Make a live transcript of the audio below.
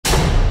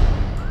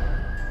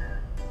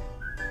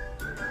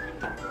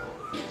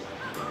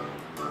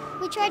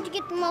tried to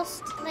get the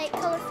most like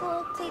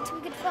colorful cleats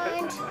we could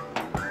find. So.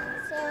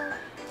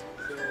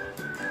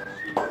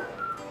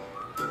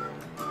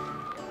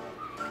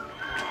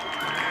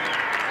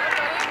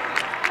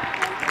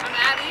 I'm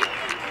Abby.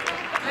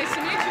 Nice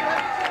to meet you.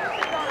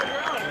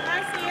 Hi,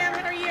 Sam.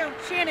 How are you?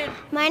 Shannon.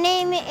 My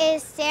name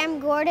is Sam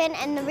Gordon,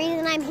 and the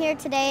reason I'm here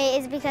today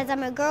is because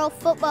I'm a girl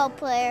football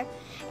player,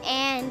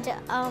 and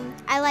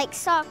I like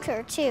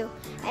soccer too.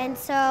 And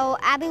so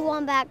Abby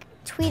Wambach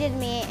tweeted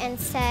me and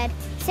said,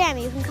 Sam,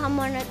 you can come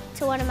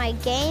to one of my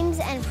games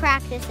and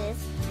practices.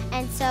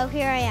 And so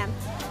here I am.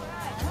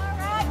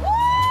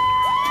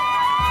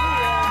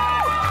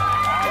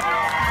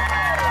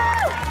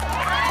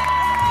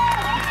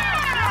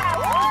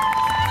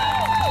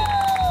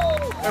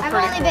 I've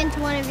only been to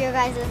one of your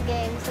guys'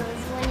 games, so it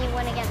was when you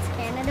went against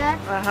Canada.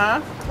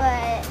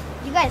 But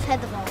you guys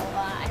had the ball a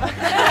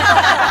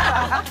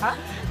lot.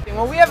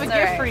 Well, we have a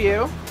gift for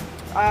you.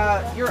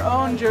 Your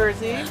own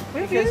jersey,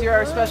 because you're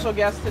our special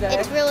guest today.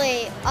 It's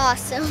really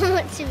awesome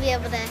to be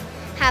able to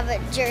have a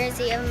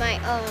jersey of my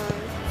own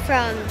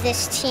from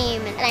this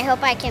team, and I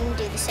hope I can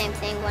do the same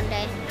thing one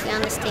day, be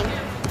on this team.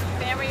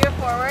 Sam, are you a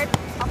forward?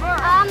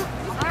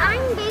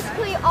 I'm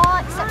basically all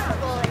except for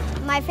goalie.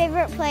 My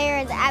favorite player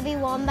is Abby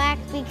Wambach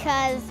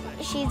because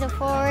she's a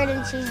forward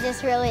and she's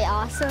just really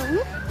awesome.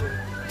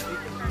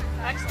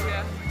 Excellent.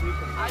 Yeah.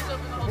 Eyes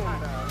open the whole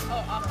time.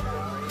 Oh,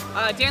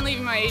 awesome. Dan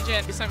Levy, my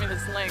agent, he sent me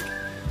this link,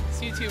 this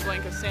YouTube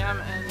link of Sam,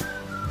 and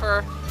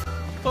her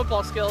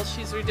football skills.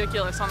 She's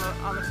ridiculous on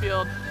the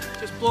field,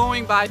 just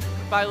blowing by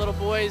little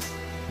boys,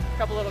 a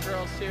couple little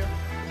girls too.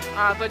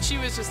 But she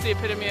was just the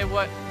epitome of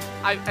what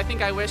I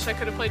think I wish I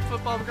could have played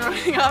football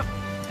growing up,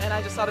 and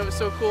I just thought it was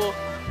so cool.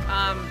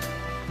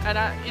 And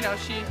you know,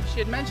 she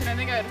had mentioned, I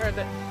think I had heard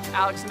that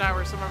Alex and I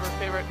were some of her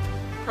favorite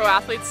pro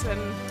athletes, and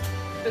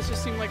this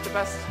just seemed like the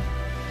best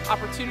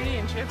opportunity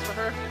and chance for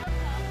her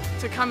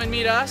to come and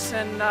meet us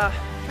and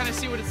kind of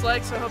see what it's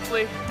like. So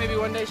hopefully, maybe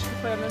one day she can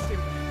play on this team.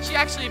 She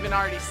actually even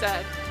already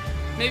said,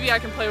 maybe I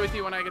can play with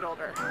you when I get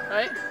older,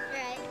 right?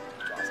 Right.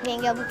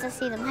 Being able to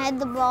see them head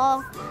the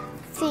ball,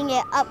 seeing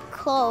it up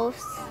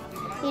close.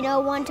 You know,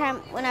 one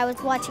time when I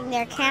was watching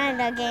their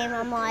Canada game,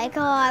 I'm like,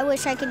 oh, I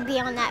wish I could be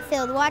on that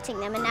field watching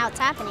them, and now it's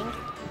happening. All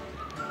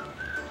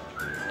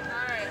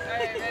right,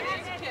 ready?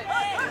 Kids.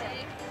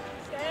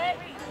 Set.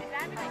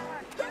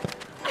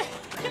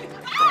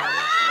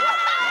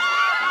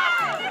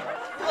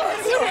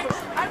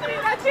 I mean,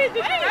 that's it,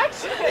 the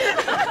direction.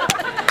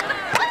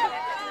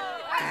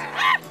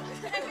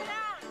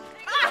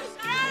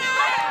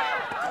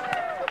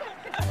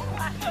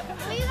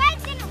 Well, you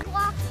guys didn't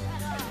block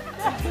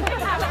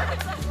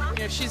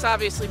You know, she's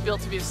obviously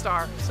built to be a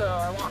star, so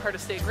I want her to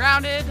stay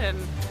grounded, and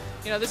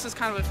you know, this is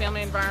kind of a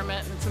family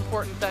environment, and it's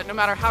important that no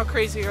matter how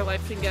crazy her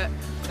life can get,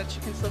 that she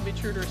can still be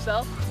true to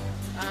herself.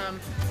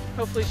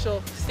 Hopefully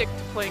she'll stick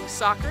to playing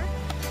soccer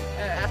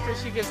after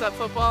she gives up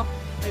football.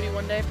 Maybe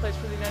one day plays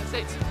for the United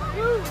States.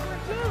 Woo!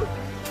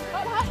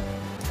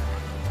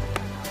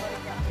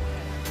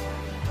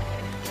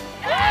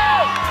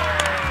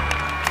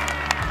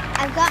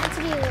 I've gotten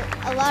to do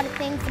a lot of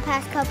things the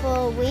past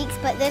couple of weeks,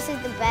 but this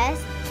is the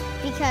best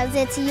because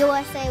it's a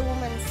USA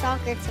women's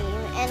soccer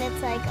team, and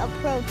it's like a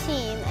pro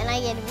team, and I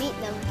get to meet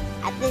them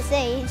at this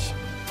age.